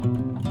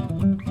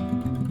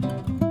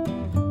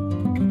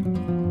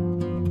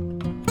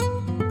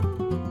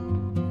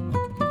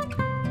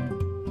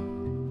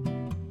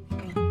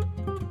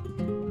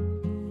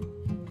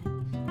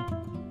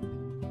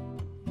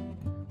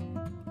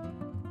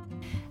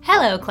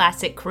Hello,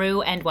 Classic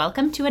Crew, and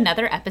welcome to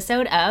another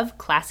episode of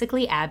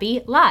Classically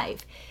Abby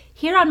Live.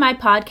 Here on my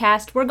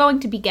podcast, we're going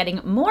to be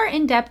getting more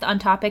in-depth on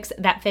topics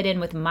that fit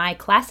in with my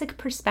classic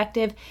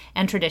perspective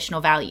and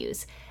traditional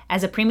values.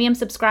 As a premium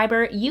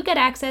subscriber, you get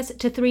access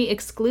to 3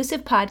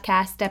 exclusive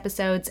podcast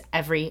episodes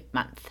every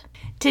month.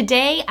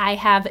 Today, I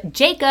have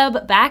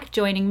Jacob back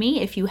joining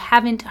me. If you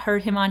haven't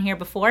heard him on here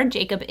before,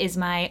 Jacob is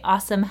my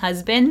awesome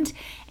husband,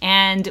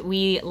 and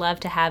we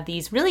love to have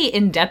these really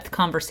in-depth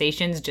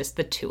conversations, just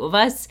the two of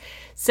us.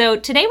 So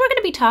today we're going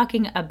to be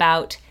talking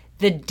about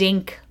the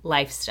DINK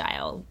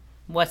lifestyle.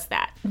 What's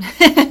that?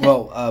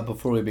 Well,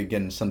 before we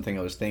begin, something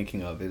I was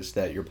thinking of is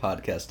that your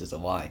podcast is a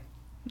lie.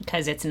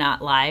 Because it's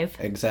not live?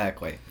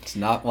 Exactly. It's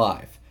not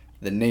live.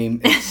 The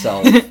name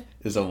itself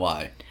is a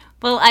lie.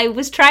 Well, I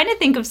was trying to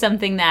think of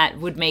something that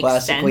would make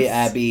Classically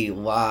sense. Abby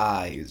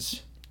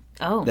Lies.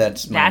 Oh,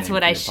 that's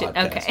what I should...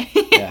 podcast.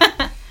 Okay.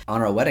 Yeah.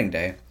 On our wedding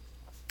day,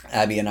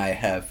 Abby and I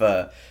have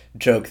a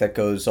joke that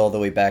goes all the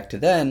way back to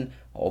then,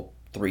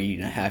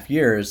 3.5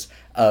 years,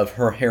 of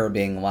her hair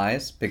being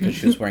lies because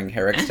she was wearing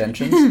hair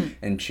extensions,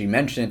 and she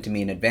mentioned it to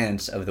me in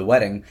advance of the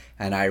wedding,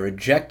 and I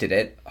rejected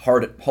it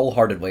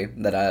wholeheartedly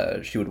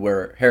that she would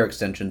wear hair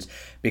extensions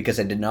because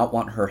I did not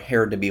want her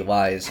hair to be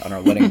lies on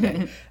our wedding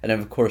day. And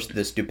of course,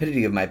 the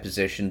stupidity of my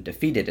position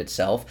defeated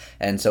itself,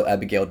 and so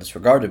Abigail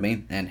disregarded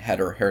me and had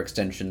her hair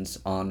extensions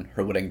on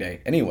her wedding day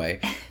anyway.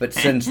 But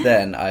since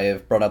then, I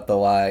have brought up the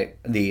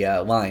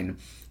line,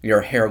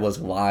 "Your hair was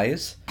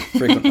lies,"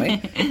 frequently.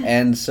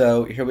 And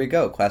so here we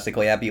go.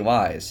 Classically Abby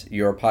Lies.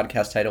 Your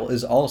podcast title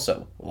is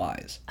also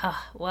Lies.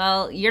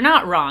 Well, you're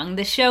not wrong.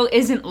 The show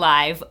isn't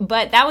live,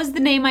 but that was the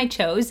name I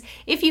chose.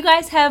 If you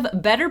guys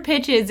have better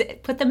pitches,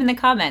 put them in the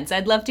comments.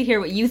 I'd love to hear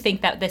what you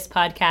think that this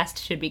podcast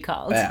should be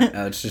called. Yeah,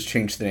 let's just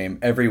change the name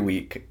every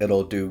week.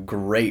 It'll do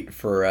great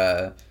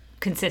for...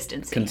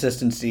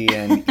 Consistency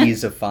and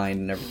ease of find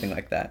and everything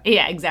like that.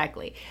 Yeah,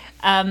 exactly.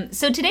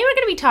 So today we're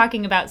going to be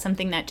talking about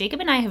something that Jacob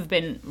and I have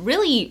been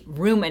really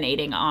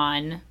ruminating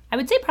on, I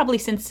would say probably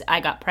since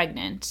I got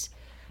pregnant.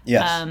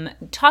 Yes.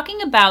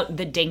 Talking about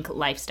the DINK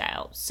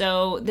lifestyle.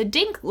 So the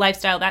DINK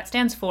lifestyle, that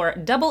stands for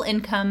double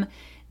income,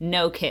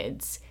 no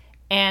kids.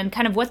 And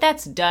kind of what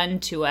that's done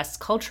to us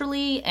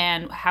culturally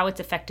and how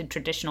it's affected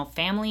traditional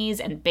families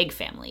and big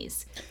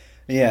families.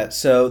 Yeah,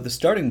 so the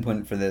starting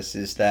point for this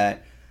is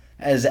that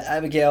as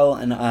Abigail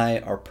and I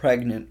are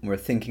pregnant, we're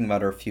thinking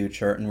about our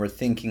future, and we're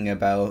thinking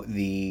about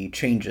the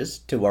changes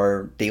to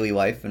our daily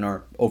life and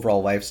our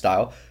overall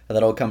lifestyle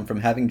that'll come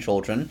from having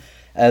children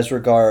as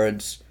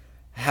regards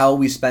how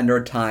we spend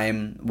our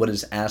time, what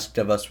is asked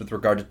of us with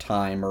regard to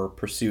time or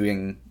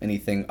pursuing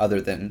anything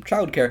other than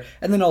childcare,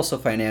 and then also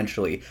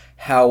financially,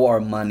 how our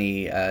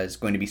money is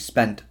going to be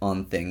spent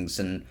on things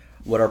and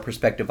what our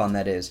perspective on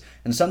that is.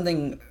 And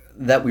something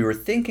that we were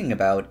thinking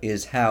about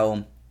is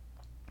how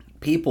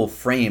people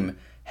frame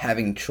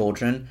having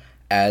children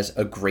as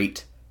a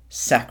great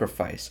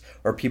sacrifice,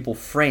 or people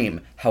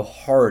frame how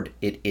hard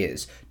it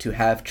is to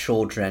have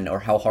children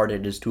or how hard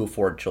it is to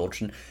afford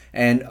children.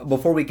 And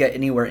before we get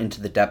anywhere into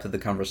the depth of the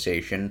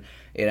conversation,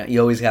 you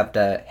always have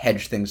to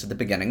hedge things at the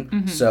beginning.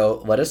 Mm-hmm.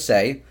 So let us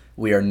say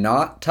we are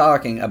not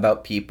talking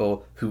about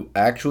people who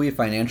actually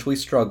financially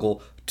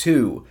struggle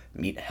to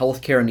meet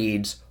healthcare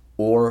needs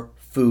or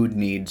food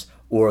needs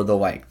or the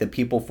like. The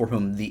people for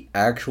whom the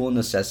actual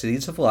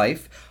necessities of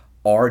life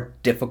are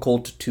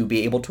difficult to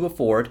be able to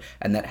afford,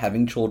 and that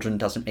having children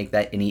doesn't make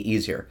that any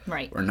easier.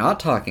 Right. We're not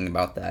talking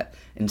about that.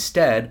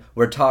 Instead,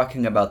 we're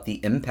talking about the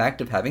impact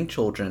of having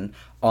children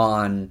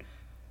on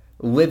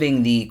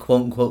living the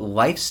quote-unquote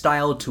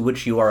lifestyle to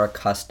which you are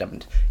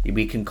accustomed.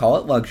 We can call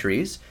it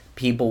luxuries.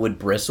 People would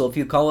bristle if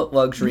you call it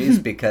luxuries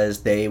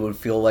because they would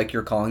feel like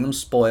you're calling them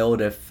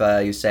spoiled if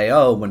you say,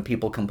 oh, when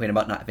people complain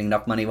about not having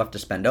enough money left to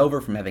spend over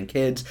from having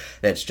kids,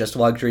 that's just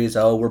luxuries,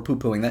 oh, we're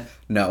poo-pooing that.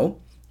 No.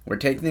 We're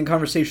taking the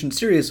conversation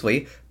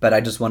seriously, but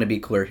I just want to be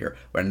clear here.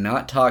 We're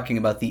not talking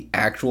about the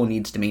actual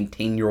needs to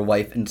maintain your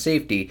life and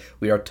safety.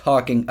 We are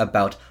talking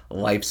about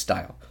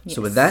lifestyle. Yes.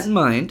 So with that in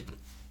mind,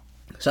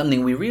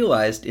 something we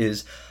realized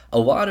is a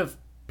lot of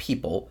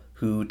people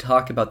who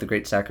talk about the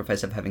great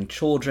sacrifice of having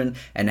children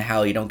and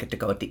how you don't get to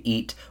go out to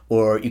eat,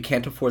 or you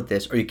can't afford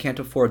this, or you can't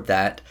afford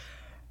that,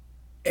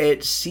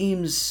 it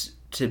seems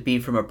to be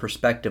from a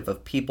perspective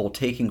of people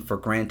taking for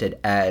granted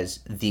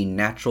as the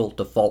natural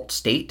default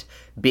state,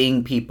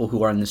 being people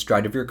who are in the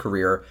stride of your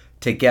career,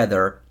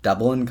 together,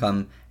 double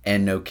income,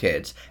 and no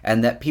kids.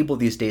 And that people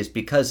these days,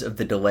 because of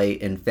the delay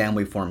in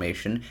family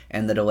formation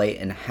and the delay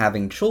in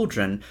having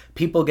children,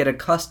 people get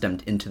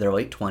accustomed into their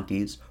late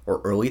 20s or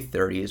early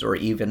 30s, or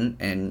even,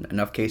 in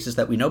enough cases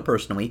that we know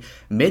personally,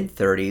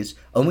 mid-30s,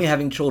 only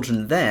having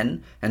children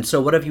then. And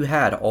so what have you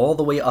had all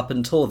the way up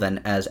until then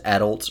as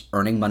adults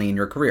earning money in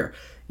your career?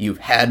 You've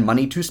had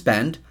money to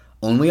spend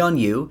only on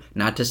you,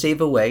 not to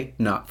save away,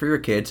 not for your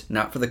kids,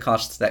 not for the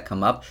costs that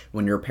come up.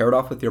 When you're paired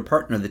off with your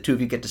partner, the two of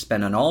you get to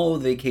spend on all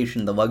the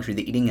vacation, the luxury,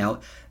 the eating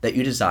out that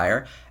you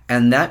desire.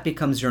 and that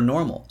becomes your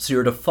normal. So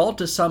your default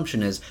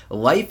assumption is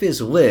life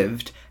is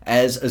lived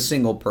as a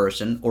single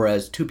person or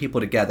as two people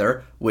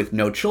together with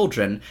no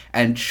children,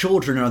 and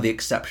children are the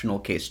exceptional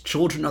case.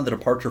 Children are the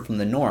departure from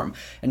the norm.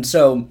 And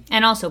so...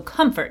 And also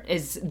comfort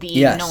is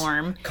the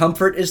norm.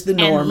 Comfort is the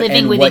norm. And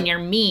living within your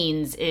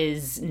means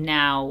is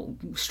now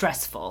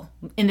stressful,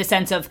 in the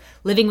sense of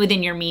living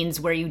within your means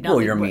where you don't...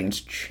 Well, your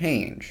means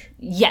change.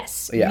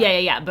 Yes.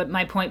 Yeah. But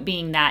my point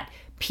being that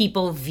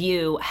people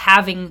view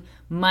having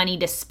money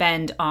to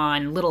spend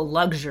on little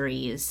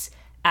luxuries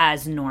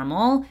as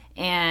normal,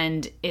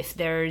 and if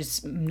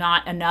there's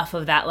not enough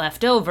of that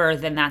left over,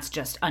 then that's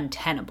just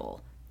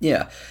untenable.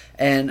 Yeah,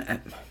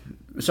 and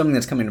something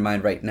that's coming to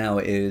mind right now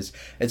is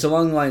it's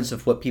along the lines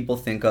of what people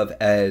think of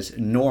as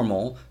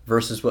normal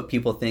versus what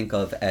people think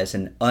of as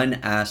an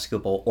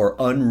unaskable or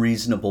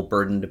unreasonable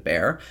burden to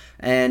bear.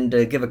 And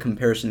to give a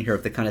comparison here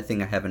of the kind of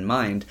thing I have in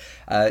mind,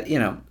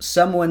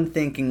 someone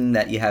thinking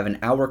that you have an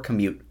hour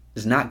commute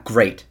is not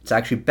great. It's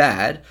actually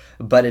bad,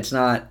 but it's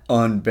not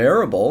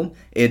unbearable.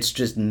 It's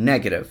just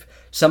negative.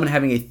 Someone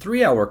having a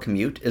 3-hour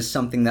commute is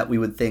something that we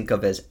would think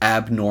of as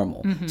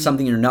abnormal,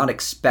 something you're not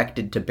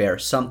expected to bear,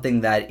 something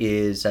that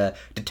is a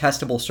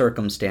detestable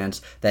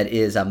circumstance, that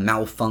is a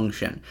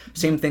malfunction.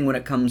 Same thing when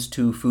it comes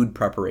to food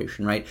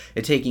preparation, right?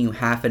 It's taking you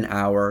half an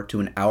hour to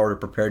an hour to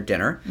prepare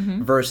dinner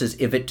versus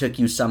if it took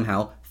you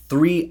somehow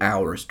 3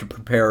 hours to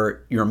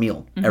prepare your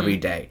meal every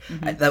day.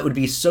 That would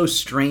be so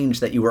strange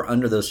that you were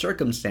under those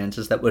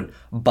circumstances that would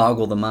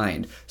boggle the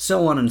mind.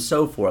 So on and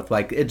so forth.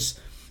 Like, it's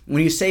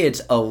when you say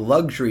it's a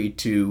luxury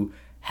to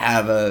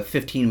have a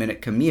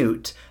 15-minute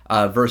commute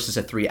versus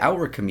a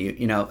 3-hour commute,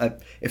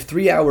 if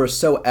 3 hours is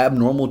so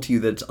abnormal to you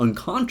that it's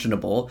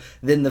unconscionable,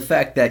 then the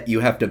fact that you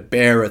have to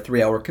bear a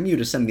 3-hour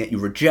commute is something that you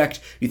reject.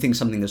 You think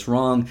something is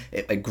wrong.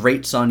 It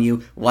grates on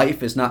you.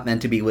 Life is not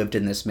meant to be lived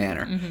in this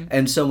manner.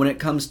 And so when it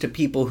comes to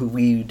people who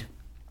lead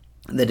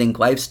the DINK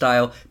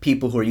lifestyle,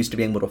 people who are used to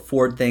being able to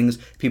afford things,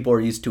 people who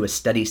are used to a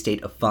steady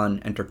state of fun,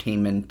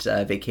 entertainment,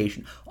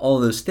 vacation, all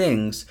those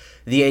things,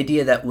 the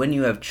idea that when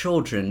you have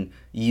children,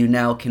 you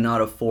now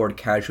cannot afford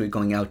casually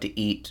going out to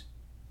eat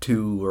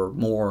 2 or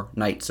more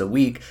nights a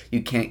week.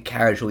 You can't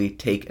casually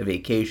take a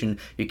vacation.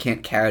 You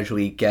can't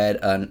casually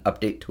get an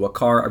update to a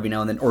car every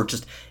now and then, or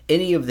just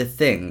any of the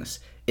things.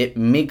 It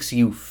makes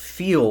you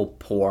feel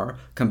poor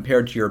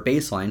compared to your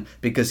baseline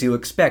because you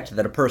expect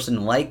that a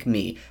person like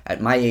me at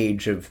my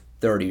age of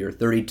 30 or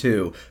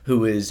 32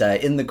 who is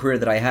in the career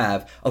that I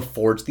have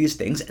affords these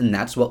things, and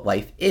that's what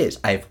life is.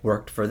 I've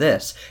worked for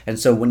this. And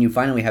so when you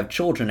finally have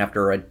children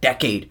after a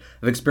decade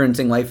of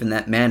experiencing life in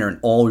that manner, and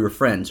all your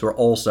friends who are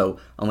also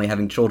only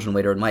having children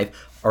later in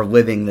life are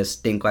living this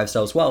DINK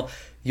lifestyle as well,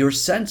 your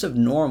sense of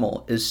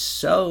normal is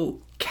so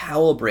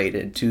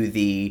calibrated to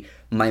the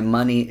my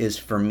money is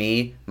for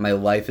me, my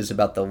life is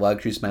about the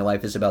luxuries, my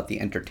life is about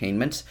the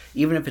entertainments,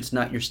 even if it's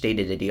not your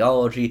stated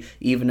ideology,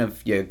 even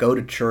if you go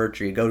to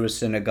church or you go to a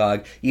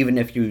synagogue, even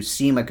if you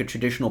seem like a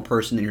traditional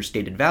person in your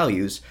stated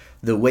values,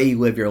 the way you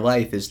live your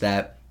life is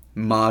that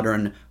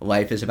modern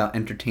life is about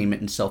entertainment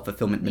and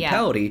self-fulfillment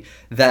mentality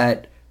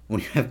that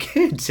when you have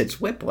kids,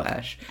 it's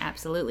whiplash.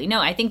 Absolutely.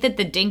 No, I think that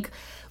the DINK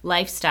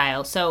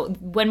lifestyle, so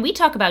when we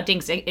talk about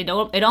DINKs,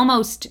 it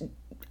almost,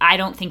 I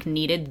don't think,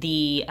 needed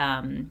the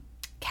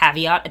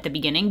caveat at the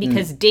beginning,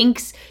 because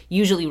DINKs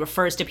usually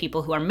refers to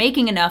people who are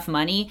making enough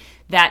money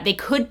that they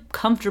could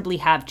comfortably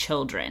have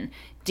children.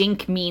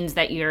 DINK means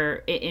that you're,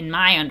 in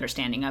my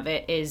understanding of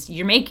it, is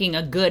you're making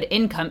a good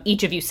income,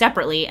 each of you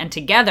separately, and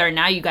together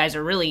now you guys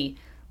are really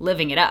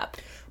living it up.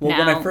 Well,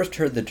 when I first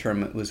heard the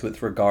term, it was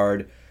with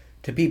regard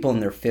to people in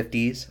their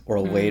 50s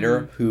or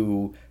later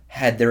who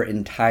had their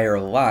entire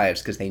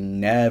lives, because they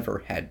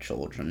never had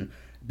children,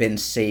 been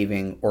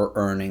saving or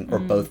earning or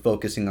both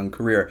focusing on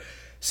career.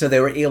 So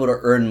they were able to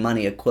earn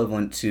money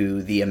equivalent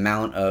to the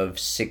amount of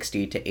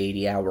 60 to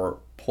 80 hour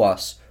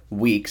plus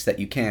weeks that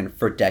you can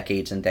for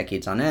decades and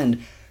decades on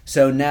end.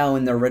 So now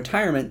in their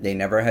retirement, they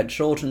never had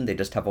children. They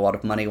just have a lot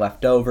of money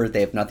left over. They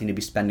have nothing to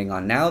be spending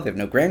on now. They have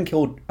no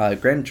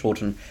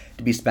grandchildren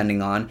to be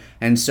spending on.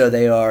 And so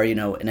they are,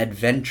 an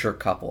adventure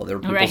couple. They're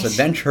people's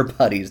adventure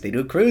buddies. They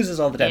do cruises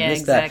all the time. Yeah,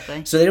 exactly.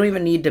 That. So they don't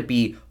even need to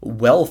be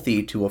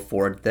wealthy to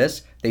afford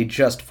this. They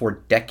just, for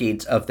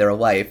decades of their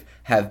life,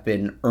 have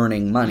been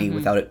earning money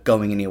without it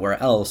going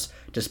anywhere else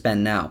to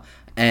spend now.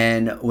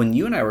 And when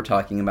you and I were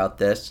talking about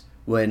this,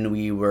 when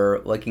we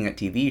were looking at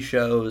TV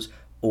shows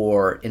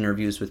or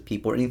interviews with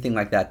people or anything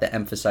like that that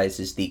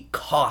emphasizes the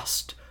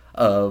cost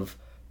of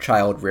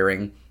child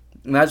rearing,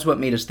 that's what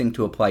made us think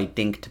to apply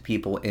DINK to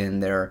people in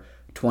their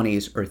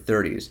 20s or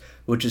 30s,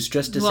 which is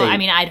just to say... Well, I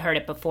mean, I'd heard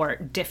it before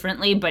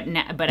differently, but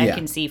I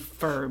can see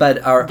for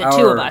the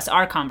two of us,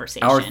 our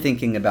conversation. Our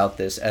thinking about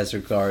this as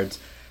regards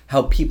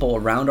how people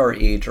around our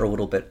age or a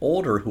little bit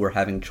older who are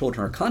having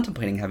children or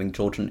contemplating having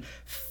children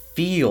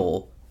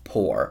feel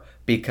poor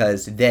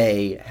because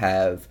they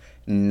have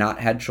not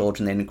had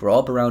children, they didn't grow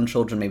up around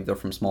children, maybe they're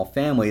from small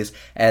families,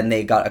 and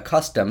they got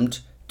accustomed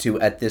to,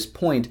 at this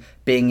point,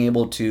 being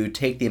able to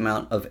take the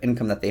amount of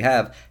income that they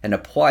have and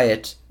apply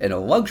it in a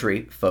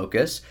luxury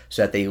focus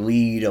so that they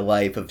lead a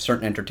life of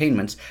certain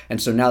entertainments.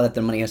 And so now that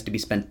their money has to be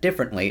spent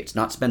differently, it's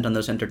not spent on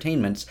those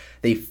entertainments,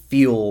 they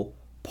feel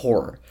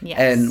poor. Yes.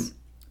 And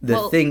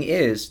the thing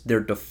is, their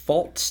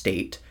default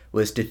state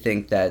was to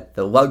think that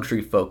the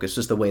luxury focus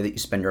is the way that you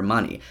spend your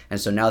money.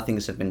 And so now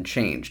things have been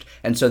changed.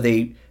 And so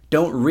they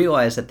don't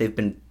realize that they've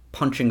been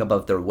punching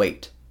above their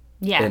weight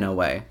in a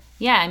way.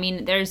 Yeah, I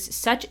mean, there's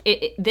such...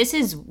 this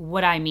is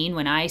what I mean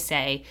when I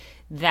say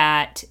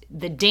that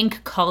the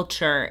DINK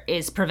culture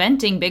is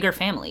preventing bigger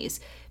families.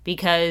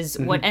 Because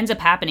what ends up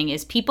happening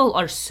is people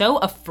are so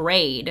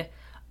afraid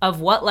of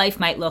what life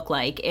might look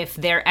like if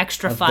their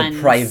extra funds...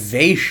 The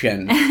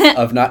privation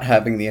of not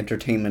having the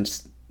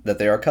entertainments that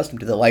they are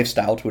accustomed to, the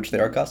lifestyle to which they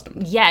are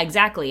accustomed. Yeah,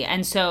 exactly.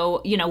 And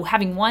so,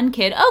 having one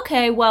kid,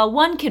 okay, well,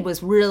 one kid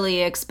was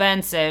really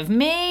expensive.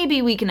 Maybe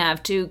we can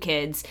have 2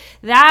 kids.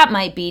 That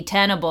might be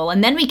tenable.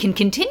 And then we can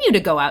continue to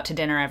go out to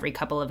dinner every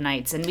couple of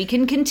nights. And we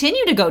can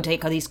continue to go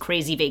take all these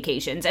crazy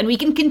vacations. And we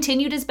can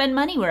continue to spend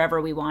money wherever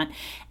we want.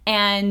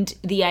 And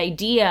the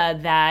idea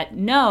that,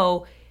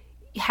 no,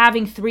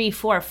 having 3,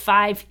 4,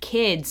 5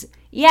 kids...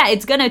 yeah,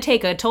 it's going to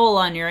take a toll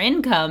on your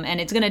income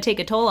and it's going to take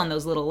a toll on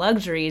those little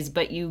luxuries,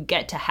 but you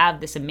get to have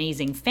this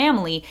amazing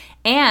family,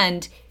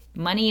 and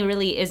money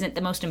really isn't the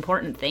most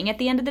important thing at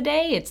the end of the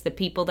day. It's the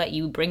people that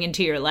you bring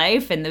into your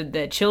life and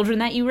the children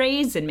that you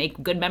raise and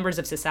make good members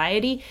of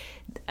society.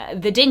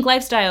 The DINK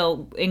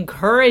lifestyle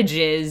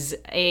encourages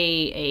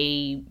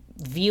a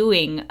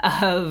viewing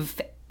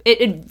of...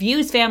 It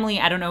views family,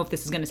 I don't know if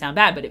this is going to sound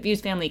bad, but it views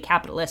family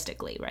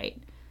capitalistically,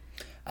 right?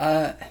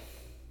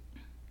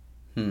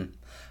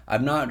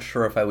 I'm not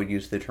sure if I would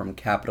use the term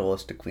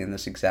capitalistically in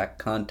this exact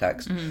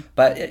context,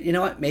 but you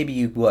know what? Maybe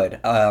you would.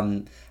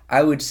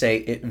 I would say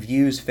it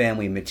views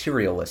family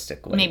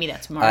materialistically. Maybe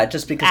that's more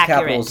just because accurate.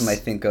 Capitalism I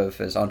think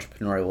of as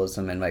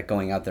entrepreneurialism and like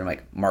going out there and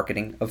like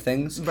marketing of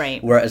things.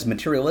 Right. Whereas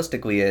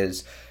materialistically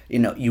is,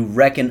 you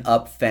reckon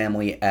up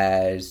family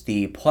as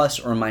the plus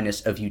or minus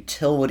of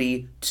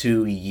utility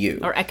to you.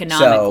 Or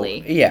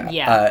economically.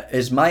 So,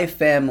 is my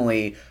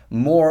family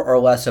more or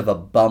less of a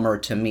bummer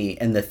to me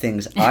and the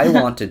things I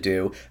want to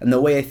do and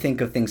the way I think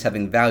of things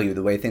having value,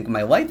 the way I think of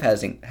my life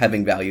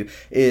having value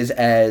is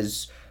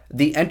as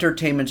the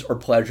entertainments or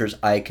pleasures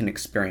I can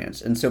experience.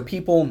 And so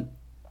people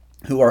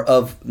who are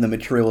of the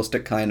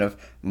materialistic kind of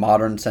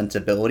modern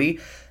sensibility,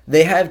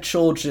 they have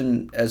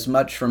children as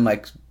much from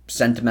like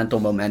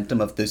sentimental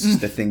momentum of this is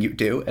the thing you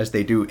do as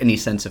they do any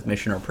sense of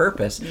mission or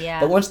purpose.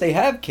 Yeah. But once they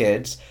have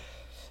kids,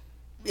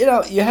 you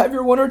have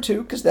your 1 or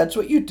 2 because that's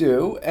what you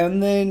do,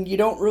 and then you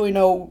don't really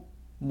know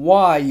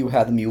why you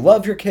have them. You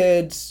love your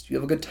kids, you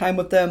have a good time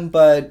with them,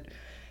 but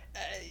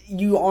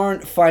you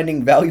aren't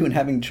finding value in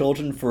having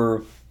children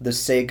for the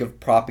sake of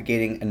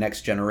propagating a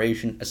next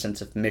generation, a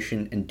sense of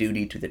mission and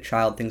duty to the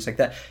child, things like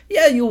that.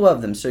 Yeah, you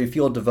love them, so you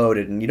feel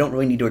devoted, and you don't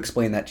really need to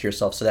explain that to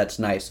yourself, so that's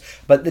nice.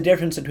 But the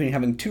difference between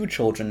having 2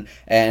 children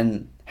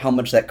and how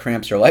much that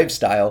cramps your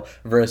lifestyle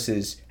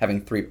versus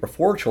having 3 or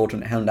 4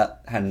 children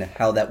and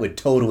how that would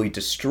totally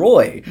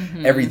destroy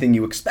everything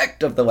you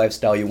expect of the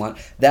lifestyle you want,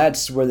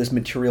 that's where this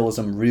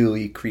materialism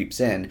really creeps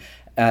in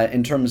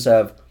terms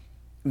of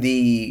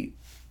the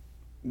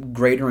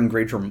greater and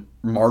greater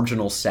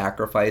marginal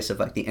sacrifice of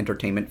like the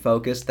entertainment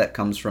focus that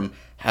comes from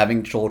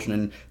having children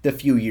in the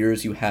few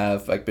years you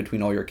have like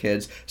between all your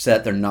kids so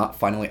that they're not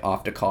finally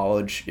off to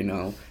college,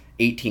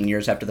 18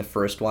 years after the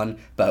first one,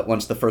 but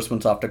once the first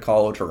one's off to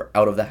college or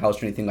out of the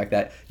house or anything like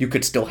that, you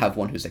could still have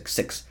one who's like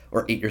 6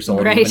 or 8 years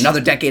old, right.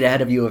 Another decade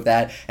ahead of you of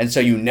that, and so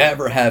you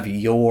never have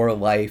your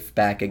life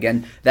back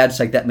again. That's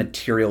like that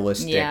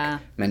materialistic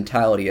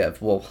mentality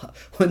of, well,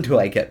 when do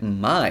I get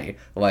my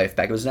life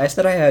back? It was nice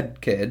that I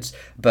had kids,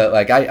 but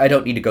like I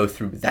don't need to go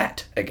through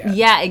that again.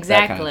 Yeah,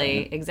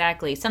 exactly,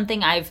 exactly.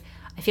 Something I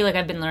feel like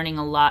I've been learning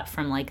a lot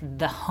from like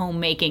the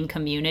homemaking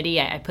community.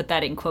 I put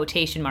that in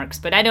quotation marks,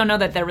 but I don't know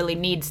that there really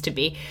needs to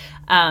be.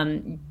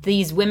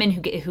 These women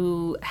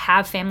who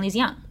have families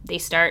young, they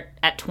start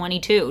at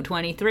 22,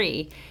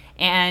 23,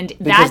 and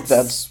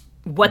that's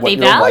what they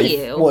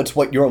value. It's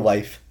what your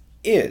life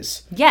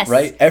is. Yes.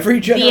 Right?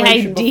 Every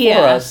generation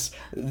before us,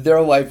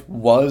 their life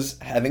was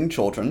having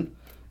children,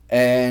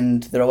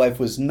 and their life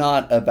was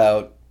not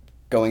about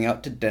going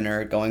out to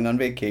dinner, going on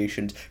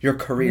vacations, your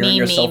career,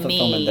 your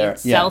self-fulfillment there.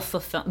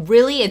 Self-fulfillment.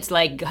 Really, it's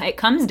like, it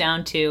comes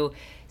down to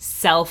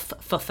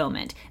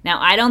self-fulfillment. Now,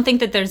 I don't think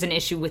that there's an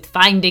issue with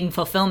finding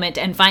fulfillment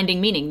and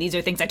finding meaning. These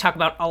are things I talk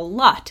about a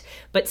lot.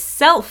 But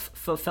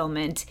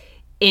self-fulfillment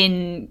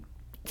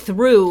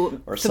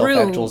through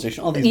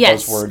self-actualization, all these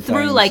buzzword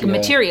through things, like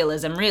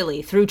materialism,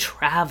 really, through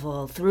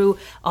travel, through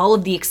all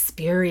of the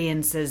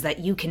experiences that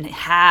you can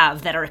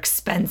have that are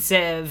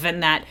expensive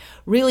and that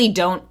really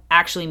don't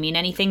actually mean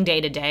anything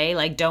day to day,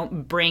 like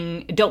don't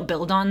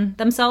build on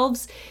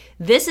themselves.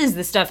 This is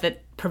the stuff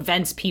that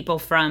prevents people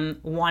from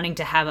wanting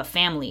to have a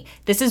family.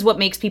 This is what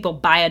makes people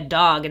buy a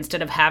dog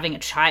instead of having a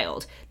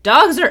child.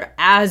 Dogs are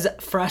as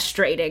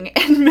frustrating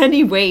in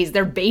many ways.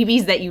 They're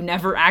babies that you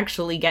never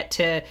actually get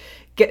to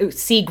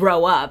see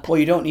grow up. Well,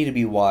 you don't need to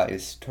be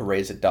wise to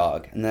raise a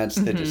dog, and that's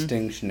the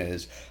distinction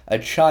is a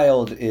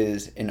child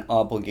is an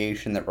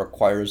obligation that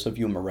requires of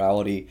you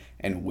morality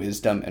and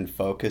wisdom and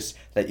focus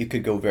that you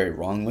could go very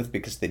wrong with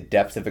because the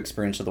depth of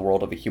experience of the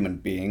world of a human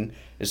being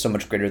is so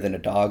much greater than a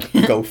dog.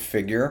 Go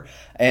figure.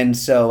 And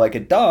so, like a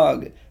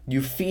dog,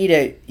 you feed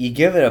it, you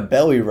give it a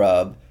belly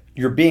rub,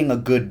 you're being a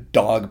good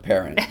dog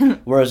parent.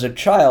 Whereas a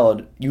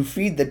child, you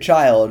feed the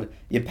child,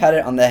 you pat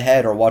it on the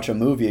head or watch a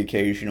movie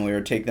occasionally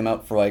or take them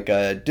out for like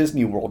a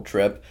Disney World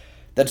trip.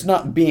 That's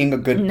not being a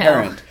good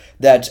parent.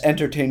 That's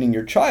entertaining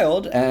your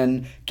child,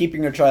 and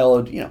keeping your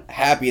child,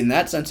 happy in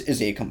that sense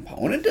is a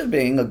component of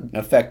being an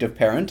effective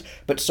parent,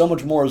 but so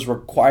much more is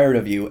required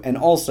of you. And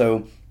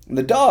also,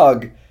 the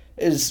dog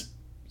is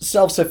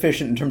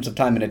self-sufficient in terms of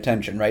time and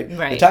attention, right?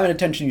 The time and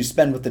attention you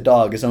spend with the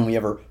dog is only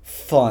ever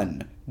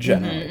fun,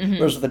 generally.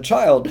 Whereas with a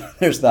child,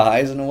 there's the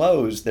highs and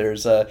lows.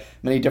 There's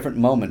many different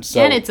moments.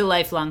 So, and it's a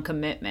lifelong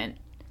commitment.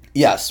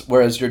 Yes,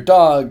 whereas your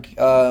dog,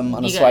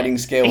 on a sliding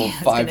scale of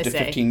 5 to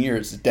 15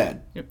 years, is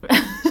dead.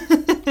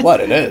 What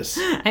it is.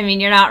 I mean,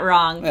 you're not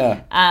wrong.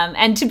 Yeah.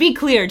 And to be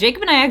clear,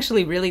 Jacob and I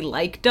actually really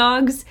like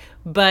dogs,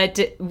 but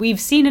we've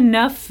seen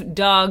enough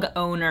dog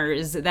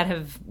owners that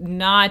have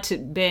not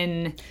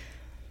been...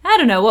 I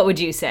don't know, what would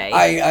you say?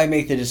 I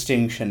make the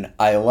distinction.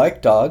 I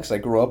like dogs. I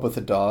grew up with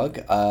a dog,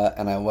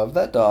 and I love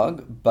that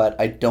dog, but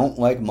I don't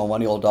like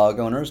millennial dog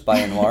owners by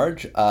and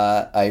large.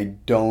 I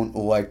don't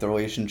like the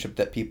relationship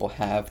that people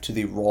have to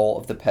the role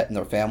of the pet in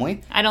their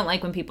family. I don't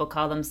like when people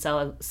call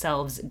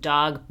themselves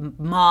dog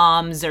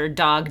moms or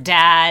dog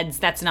dads.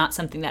 That's not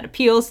something that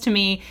appeals to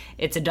me.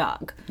 It's a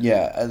dog.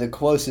 Yeah, the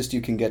closest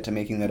you can get to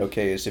making that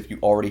okay is if you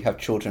already have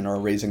children or are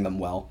raising them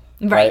well.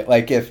 Right.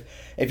 Like if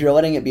you're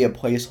letting it be a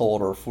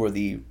placeholder for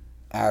the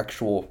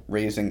actual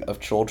raising of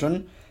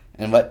children,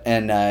 and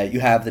you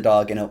have the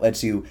dog and it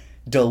lets you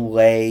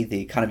delay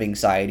the kind of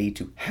anxiety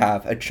to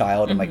have a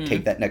child and like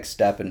take that next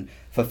step and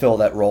fulfill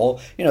that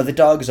role. The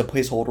dog is a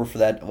placeholder for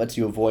that. It lets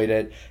you avoid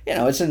it.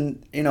 It's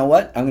in, you know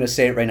what? I'm going to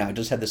say it right now. I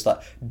just had this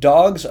thought.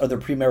 Dogs are the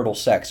premarital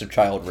sex of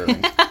child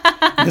rearing.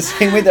 The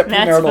same way that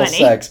premarital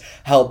sex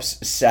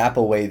helps sap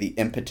away the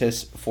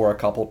impetus for a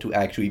couple to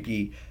actually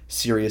be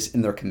serious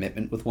in their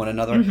commitment with one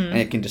another, and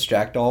it can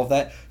distract all of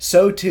that.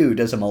 So too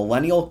does a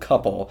millennial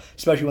couple,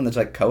 especially when it's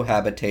like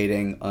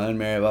cohabitating,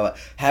 unmarried, blah, blah.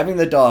 Having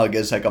the dog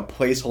is like a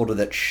placeholder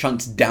that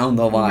shunts down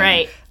the line.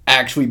 Right.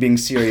 Actually being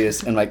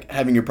serious and like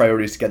having your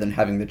priorities together and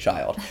having the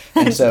child.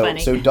 And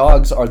so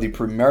dogs are the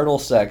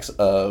premarital sex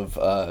of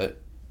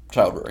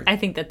child rearing. I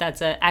think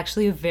that's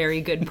actually a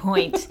very good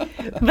point.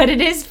 But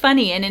it is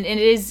funny, and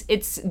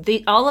it's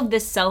all of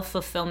this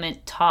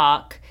self-fulfillment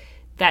talk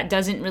that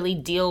doesn't really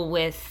deal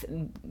with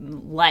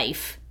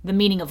life, the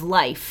meaning of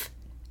life,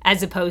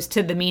 as opposed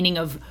to the meaning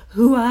of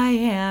who I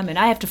am and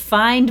I have to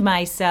find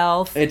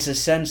myself. It's a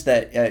sense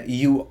that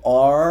you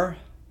are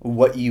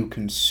what you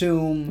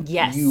consume.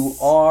 Yes. You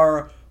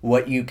are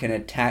what you can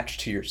attach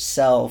to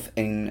yourself,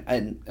 and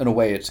in a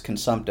way it's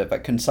consumptive,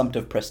 like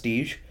consumptive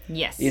prestige.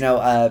 Yes.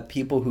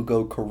 People who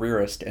go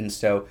careerist, and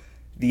so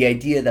the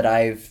idea that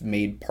I've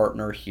made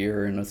partner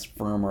here in this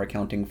firm or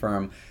accounting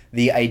firm,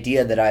 the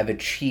idea that I've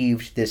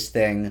achieved this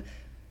thing,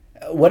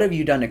 what have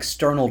you done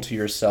external to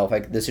yourself,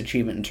 like this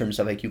achievement in terms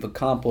of like you've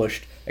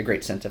accomplished a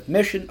great sense of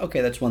mission?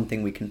 Okay, that's one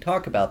thing we can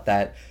talk about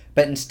that.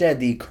 But instead,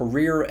 the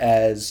career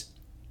as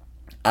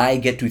I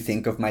get to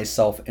think of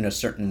myself in a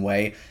certain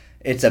way,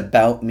 it's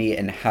about me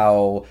and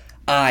how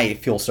I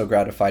feel so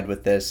gratified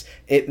with this.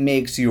 It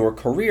makes your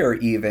career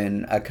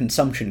even a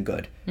consumption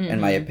good,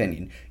 in my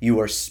opinion. You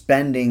are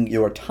spending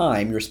your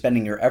time, you're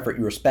spending your effort,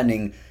 you're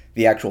spending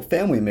the actual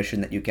family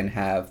mission that you can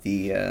have,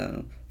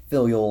 the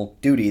filial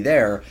duty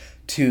there,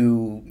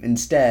 to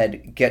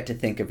instead get to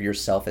think of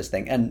yourself as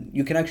thing. And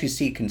you can actually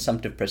see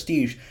consumptive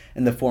prestige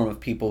in the form of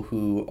people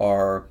who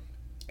are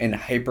in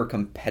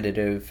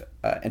hyper-competitive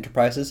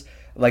enterprises,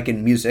 like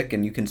in music,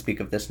 and you can speak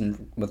of this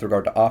with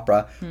regard to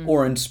opera,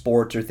 or in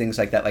sports or things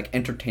like that, like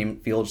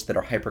entertainment fields that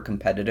are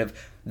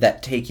hyper-competitive,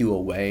 that take you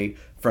away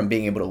from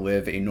being able to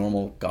live a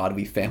normal,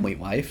 godly family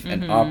life.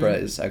 And opera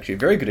is actually a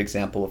very good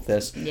example of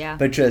this. Yeah.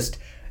 But just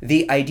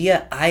the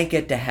idea I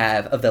get to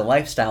have of the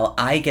lifestyle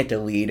I get to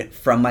lead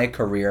from my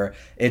career,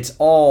 it's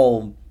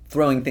all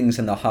throwing things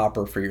in the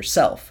hopper for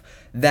yourself.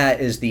 That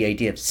is the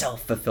idea of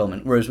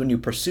self-fulfillment. Whereas when you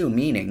pursue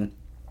meaning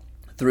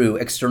through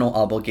external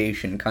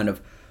obligation, kind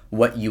of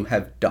what you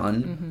have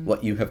done,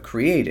 what you have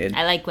created.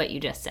 I like what you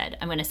just said.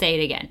 I'm going to say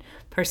it again.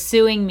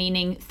 Pursuing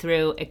meaning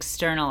through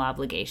external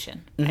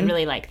obligation. I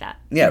really like that.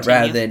 Yeah, Continue.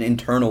 rather than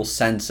internal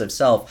sense of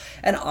self.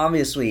 And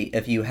obviously,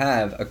 if you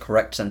have a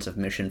correct sense of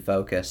mission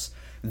focus,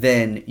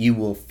 then you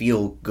will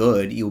feel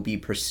good. You will be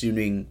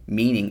pursuing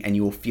meaning, and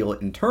you will feel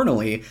it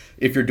internally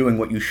if you're doing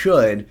what you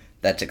should.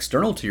 That's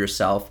external to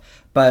yourself.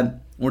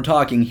 But we're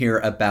talking here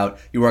about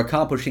you are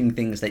accomplishing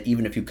things that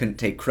even if you couldn't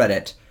take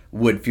credit,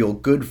 would feel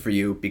good for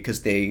you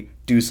because they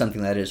do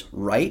something that is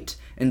right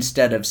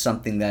instead of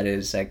something that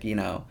is like,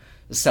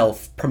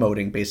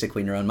 self-promoting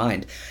basically in your own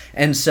mind.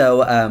 And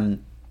so,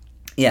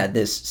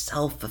 this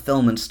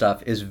self-fulfillment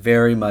stuff is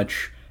very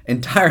much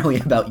entirely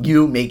about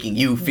you making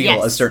you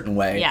feel a certain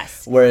way.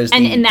 Yes. Whereas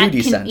and the that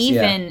duty can sense,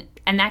 even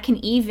and that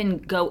can even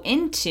go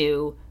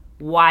into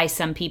why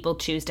some people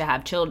choose to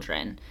have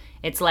children.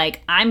 It's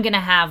like, I'm going to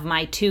have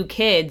my 2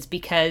 kids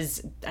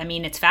because, I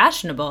mean, it's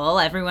fashionable.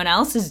 Everyone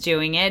else is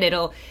doing it.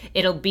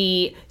 It'll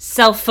be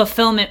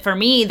self-fulfillment for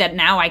me that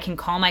now I can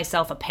call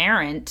myself a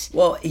parent.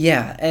 Well,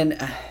 yeah,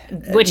 and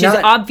which is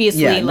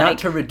obviously not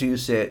to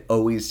reduce it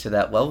always to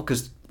that level,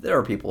 because there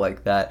are people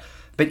like that.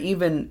 But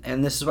even,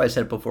 and this is what I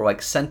said before,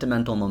 like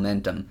sentimental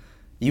momentum.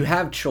 You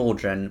have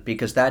children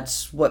because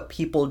that's what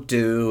people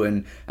do,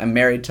 and I'm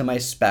married to my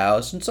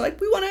spouse, and so like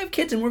we want to have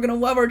kids and we're going to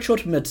love our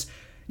children. It's,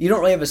 you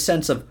don't really have a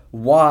sense of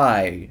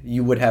why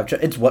you would have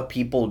children. It's what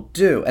people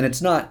do, and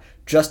it's not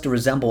just to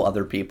resemble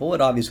other people.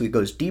 It obviously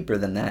goes deeper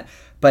than that,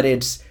 but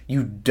it's,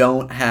 you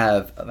don't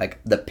have like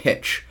the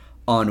pitch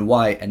on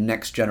why a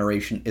next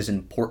generation is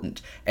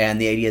important, and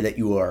the idea that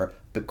you are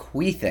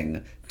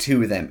bequeathing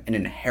to them an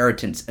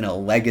inheritance and a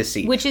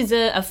legacy, which is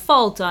a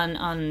fault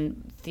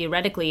on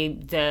theoretically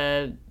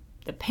the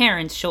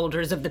parents'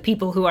 shoulders of the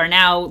people who are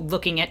now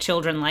looking at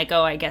children like,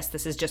 oh, I guess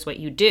this is just what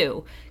you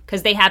do,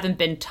 because they haven't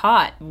been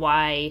taught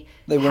why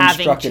they were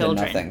having instructed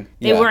children. In nothing.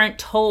 They weren't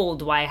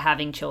told why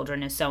having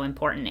children is so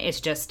important.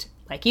 It's just,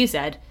 like you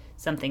said,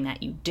 something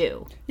that you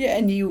do. Yeah,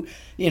 and you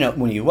know,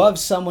 when you love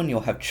someone,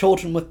 you'll have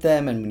children with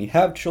them, and when you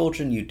have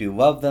children, you do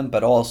love them,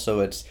 but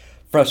also it's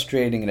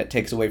frustrating and it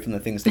takes away from the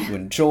things that you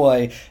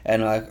enjoy.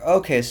 And like,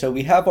 okay, so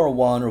we have our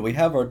 1 or we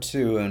have our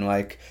 2, and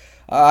like,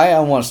 I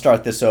want to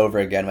start this over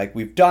again. Like,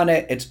 we've done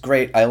it. It's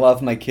great. I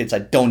love my kids. I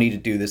don't need to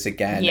do this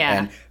again. Yeah.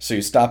 And so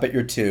you stop at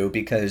your 2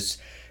 because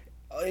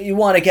you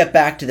want to get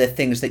back to the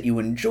things that you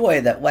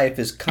enjoy that life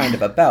is kind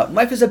of about.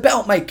 Life is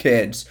about my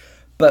kids,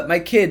 but my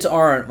kids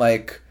aren't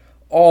like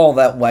all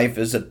that life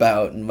is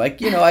about. And like,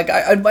 you know, like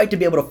I'd like to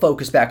be able to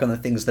focus back on the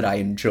things that I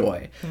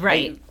enjoy.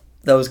 Right. Like,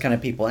 those kind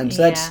of people. And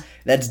so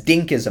that's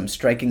dinkism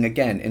striking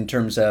again in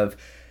terms of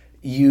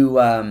you,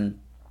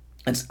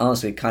 it's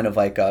honestly kind of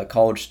like a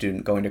college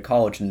student going to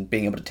college and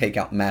being able to take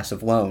out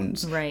massive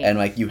loans. Right. And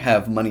like you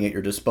have money at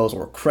your disposal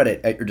or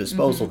credit at your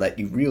disposal that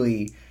you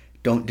really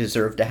don't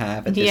deserve to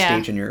have at this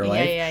stage in your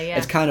life. Yeah.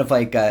 It's kind of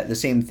like the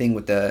same thing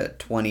with the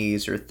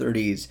 20s or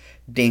 30s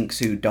dinks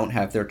who don't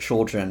have their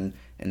children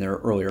in their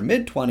earlier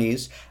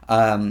mid-20s,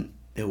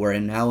 who are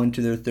now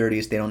into their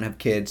 30s, they don't have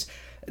kids.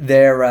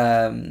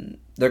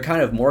 They're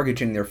kind of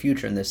mortgaging their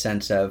future in the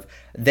sense of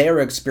they're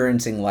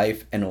experiencing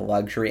life in a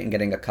luxury and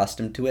getting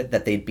accustomed to it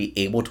that they'd be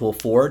able to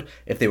afford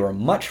if they were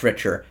much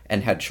richer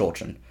and had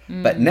children.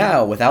 But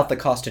now, without the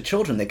cost of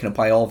children, they can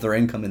apply all of their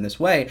income in this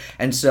way.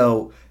 And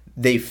so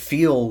they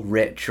feel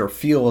rich or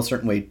feel a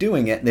certain way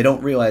doing it, and they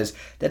don't realize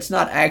that's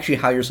not actually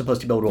how you're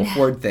supposed to be able to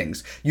afford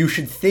things. You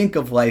should think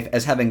of life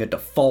as having a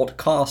default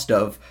cost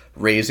of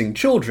raising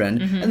children,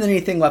 and then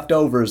anything left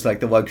over is like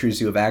the luxuries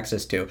you have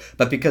access to.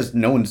 But because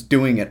no one's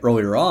doing it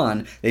earlier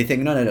on, they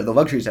think, no, the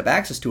luxuries I have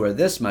access to are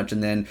this much,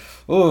 and then,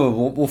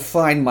 we'll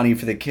find money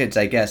for the kids,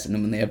 I guess. And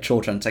then when they have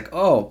children, it's like,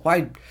 oh,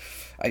 why...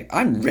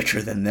 I'm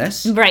richer than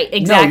this. Right,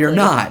 exactly. No, you're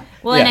not.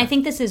 Well, and I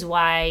think this is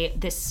why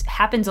this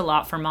happens a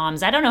lot for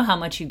moms. I don't know how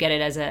much you get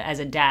it as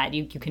a dad.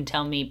 You can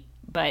tell me.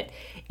 But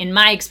in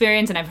my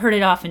experience, and I've heard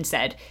it often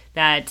said,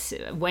 that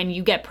when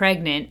you get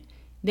pregnant,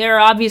 there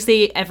are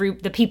obviously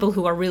the people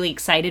who are really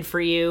excited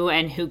for you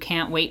and who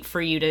can't wait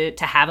for you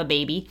to have a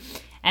baby.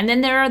 And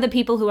then there are the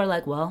people who are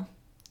like, well,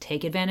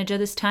 take advantage of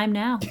this time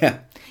now. Yeah.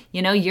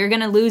 You know, you're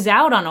going to lose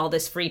out on all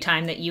this free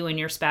time that you and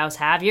your spouse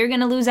have. You're going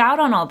to lose out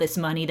on all this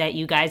money that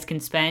you guys can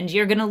spend.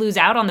 You're going to lose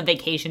out on the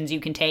vacations you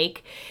can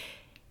take.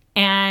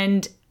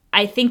 And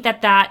I think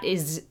that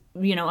is,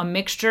 you know, a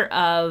mixture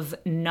of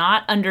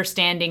not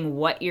understanding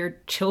what your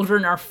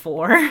children are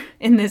for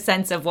in the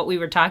sense of what we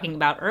were talking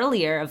about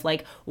earlier of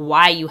like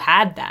why you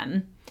had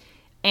them,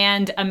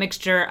 and a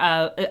mixture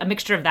of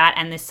that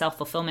and this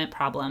self-fulfillment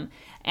problem.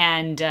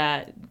 And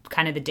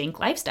kind of the DINK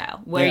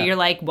lifestyle, where you're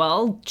like,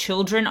 well,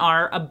 children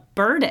are a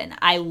burden.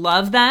 I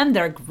love them.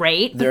 They're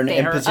great. They're an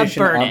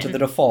imposition a burden. onto the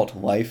default.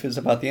 Life is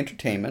about the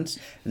entertainments.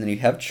 And then you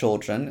have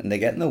children, and they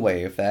get in the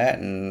way of that.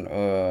 And,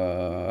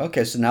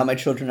 okay, so now my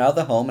children are out of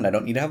the home, and I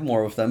don't need to have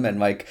more of them. And,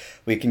 like,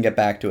 we can get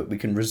back to it. We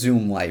can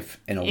resume life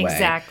in a way.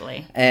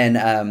 Exactly.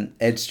 And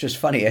it's just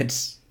funny.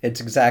 It's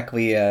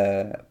exactly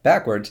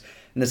backwards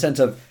in the sense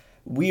of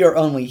we are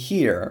only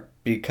here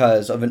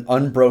because of an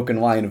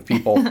unbroken line of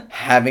people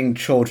having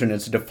children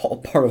as a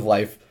default part of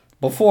life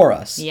before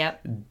us.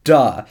 Yep.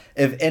 Duh.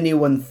 If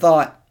anyone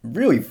thought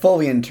really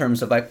fully in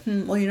terms of like,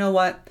 well, you know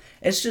what?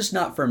 It's just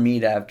not for me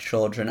to have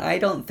children. I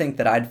don't think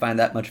that I'd find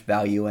that much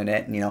value in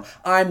it. And, you know,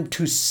 I'm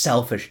too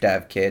selfish to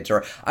have kids,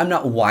 or I'm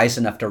not wise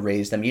enough to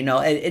raise them. You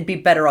know, it'd be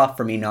better off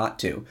for me not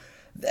to.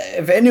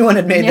 If anyone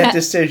had made that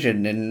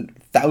decision in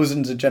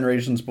thousands of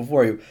generations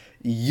before you,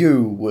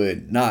 you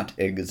would not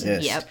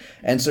exist. Yep.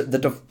 And so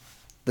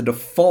the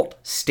default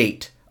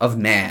state of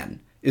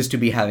man is to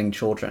be having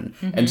children.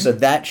 And so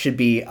that should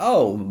be,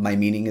 oh, my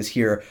meaning is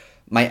here,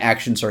 my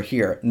actions are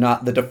here,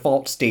 not the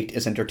default state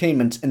is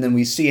entertainment. And then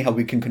we see how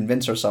we can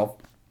convince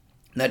ourselves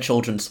that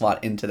children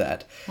slot into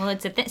that. Well,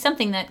 it's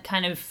something that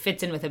kind of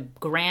fits in with a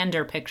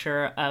grander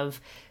picture of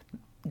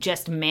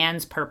just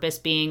man's purpose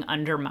being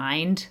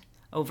undermined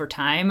over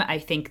time. I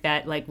think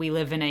that like we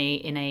live in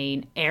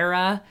an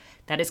era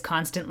that is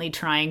constantly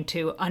trying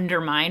to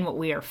undermine what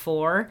we are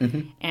for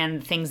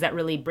and things that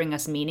really bring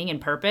us meaning and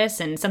purpose.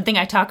 And something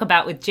I talk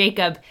about with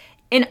Jacob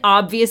in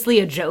obviously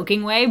a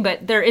joking way,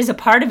 but there is a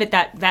part of it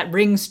that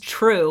rings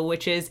true,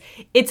 which is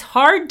it's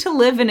hard to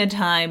live in a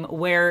time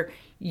where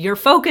your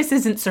focus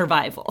isn't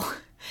survival.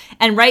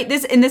 And right,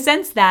 this in the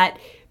sense that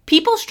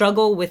people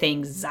struggle with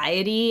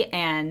anxiety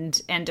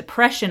and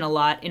depression a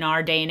lot in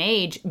our day and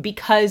age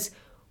because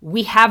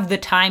we have the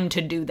time to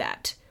do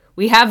that.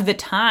 We have the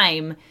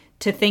time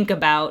to think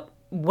about,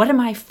 what am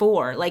I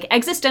for? Like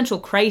existential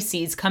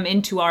crises come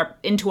into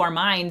our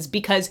minds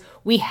because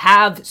we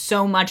have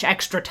so much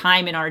extra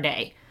time in our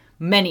day.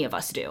 Many of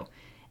us do.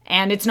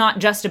 And it's not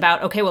just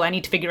about, okay, well, I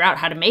need to figure out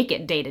how to make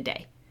it day to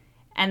day.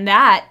 And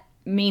that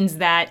means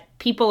that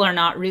people are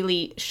not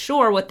really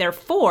sure what they're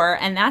for,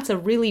 and that's a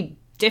really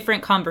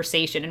different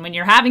conversation. And when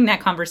you're having that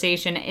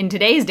conversation in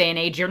today's day and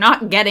age, you're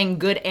not getting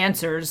good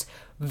answers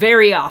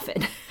very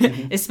often,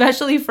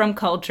 especially from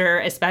culture,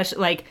 especially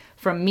like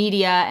from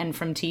media and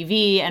from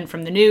TV and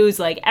from the news.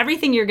 Like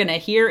everything you're going to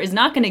hear is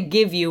not going to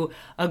give you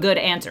a good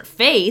answer.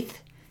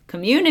 Faith,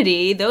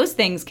 community, those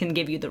things can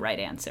give you the right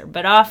answer.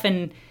 But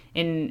often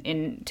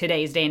in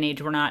today's day and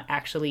age, we're not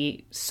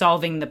actually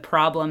solving the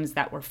problems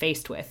that we're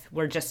faced with.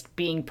 We're just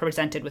being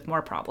presented with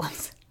more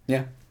problems.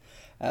 Yeah.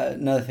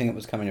 Another thing that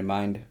was coming to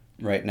mind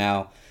right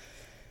now,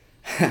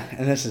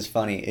 and this is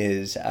funny,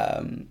 is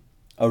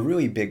a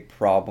really big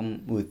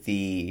problem with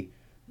the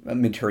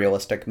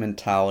materialistic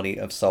mentality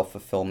of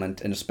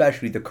self-fulfillment, and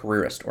especially the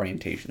careerist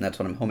orientation. That's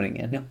what I'm homing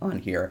in on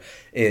here,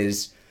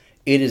 is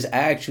it is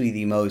actually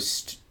the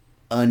most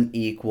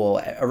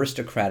unequal,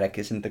 aristocratic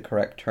isn't the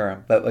correct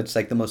term, but it's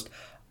like the most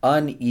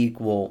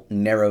unequal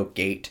narrow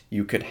gate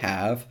you could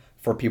have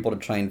for people to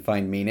try and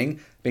find meaning,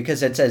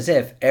 because it's as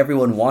if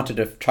everyone wanted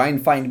to try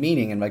and find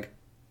meaning, and like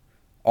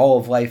all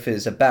of life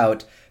is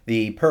about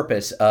the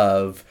purpose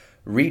of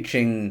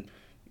reaching,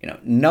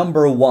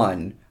 number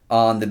one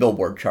on the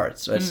Billboard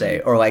charts, let's say,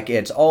 or like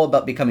it's all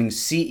about becoming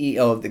CEO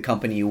of the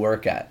company you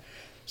work at.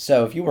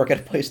 So if you work at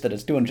a place that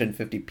has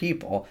 250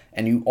 people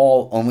and you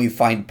all only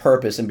find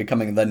purpose in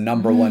becoming the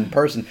number one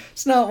person,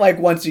 it's not like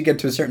once you get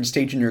to a certain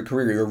stage in your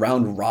career, you're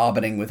round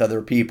robining with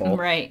other people.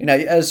 Right.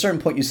 At a certain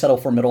point, you settle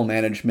for middle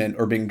management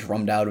or being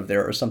drummed out of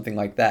there or something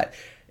like that.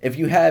 If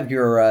you have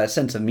your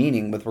sense of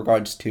meaning with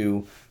regards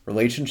to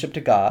relationship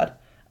to God,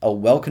 a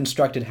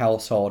well-constructed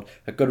household,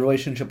 a good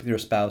relationship with your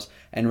spouse,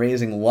 and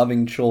raising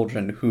loving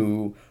children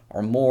who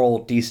are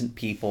moral, decent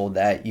people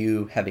that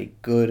you have a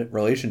good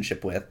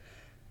relationship with,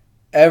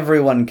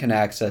 everyone can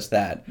access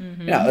that.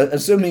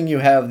 Assuming you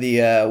have the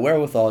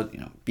wherewithal,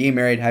 be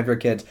married, have your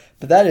kids,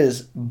 but that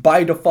is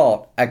by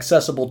default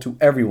accessible to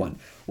everyone.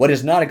 What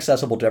is not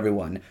accessible to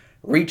everyone?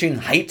 Reaching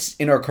heights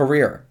in our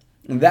career.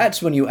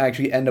 That's when you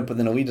actually end up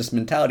with an elitist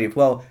mentality of,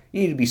 well,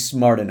 you need to be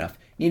smart enough.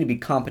 You need to be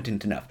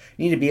competent enough.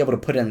 You need to be able to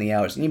put in the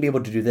hours. You need to be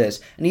able to do this.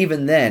 And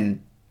even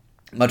then,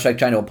 much like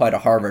trying to apply to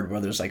Harvard,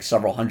 where there's like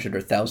several hundred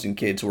or thousand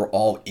kids who are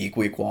all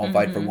equally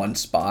qualified for one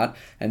spot.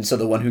 And so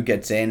the one who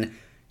gets in,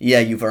 yeah,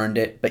 you've earned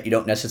it, but you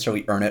don't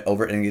necessarily earn it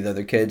over any of the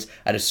other kids.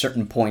 At a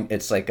certain point,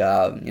 it's like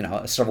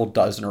a several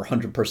dozen or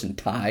 100-person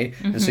tie,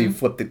 and so you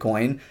flip the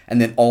coin,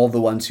 and then all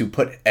the ones who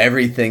put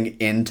everything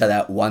into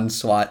that one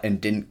slot and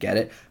didn't get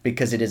it,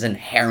 because it is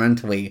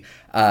inherently,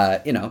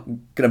 going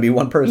to be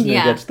one person who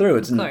gets through.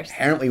 It's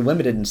inherently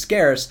limited and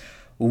scarce.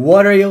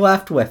 What are you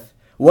left with?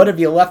 What have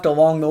you left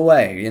along the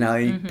way?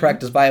 You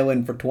practice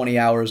violin for 20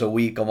 hours a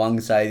week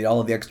alongside all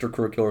of the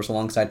extracurriculars,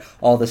 alongside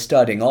all the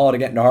studying, all to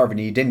get into Harvard,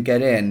 and you didn't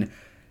get in.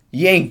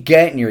 You ain't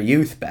getting your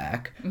youth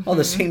back. Well,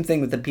 the same thing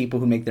with the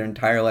people who make their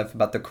entire life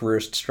about the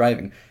careerist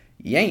striving.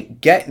 You ain't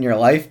getting your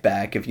life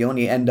back if you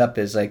only end up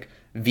as like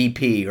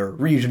VP or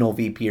regional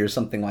VP or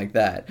something like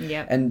that.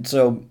 Yep. And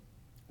so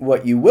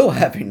what you will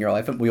have in your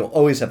life, and we'll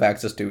always have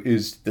access to,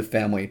 is the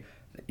family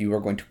that you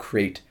are going to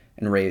create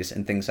and raise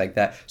and things like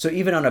that. So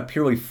even on a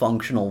purely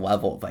functional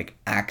level of like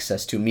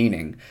access to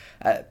meaning,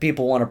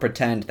 people want to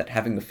pretend that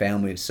having the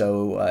family is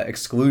so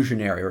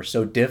exclusionary or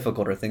so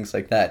difficult or things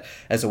like that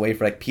as a way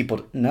for like people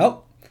to,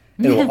 nope,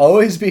 it will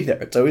always be there.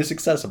 It's always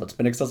accessible. It's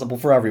been accessible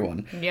for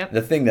everyone. Yep.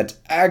 The thing that's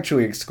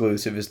actually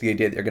exclusive is the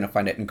idea that you're going to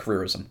find it in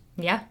careerism.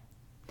 Yeah.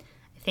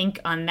 I think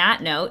on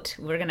that note,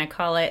 we're going to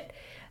call it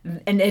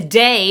a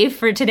day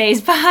for today's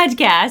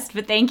podcast,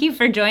 but thank you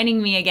for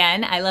joining me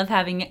again. I love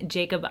having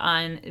Jacob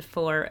on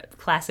for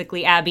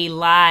Classically Abby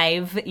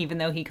Live, even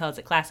though he calls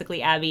it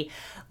Classically Abby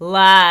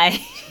Lies.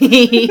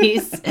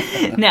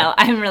 No,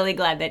 I'm really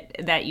glad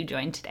that you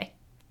joined today.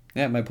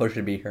 Yeah, my pleasure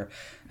to be here.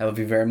 I love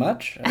you very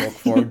much. I look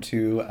forward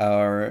to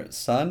our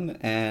son,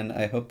 and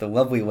I hope the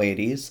lovely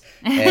ladies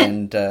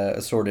and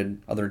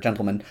assorted other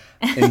gentlemen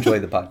enjoy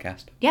the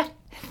podcast. Yeah.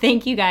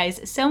 Thank you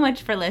guys so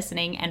much for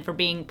listening and for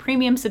being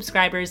premium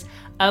subscribers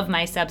of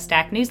my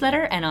Substack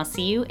newsletter, and I'll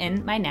see you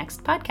in my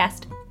next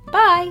podcast.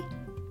 Bye!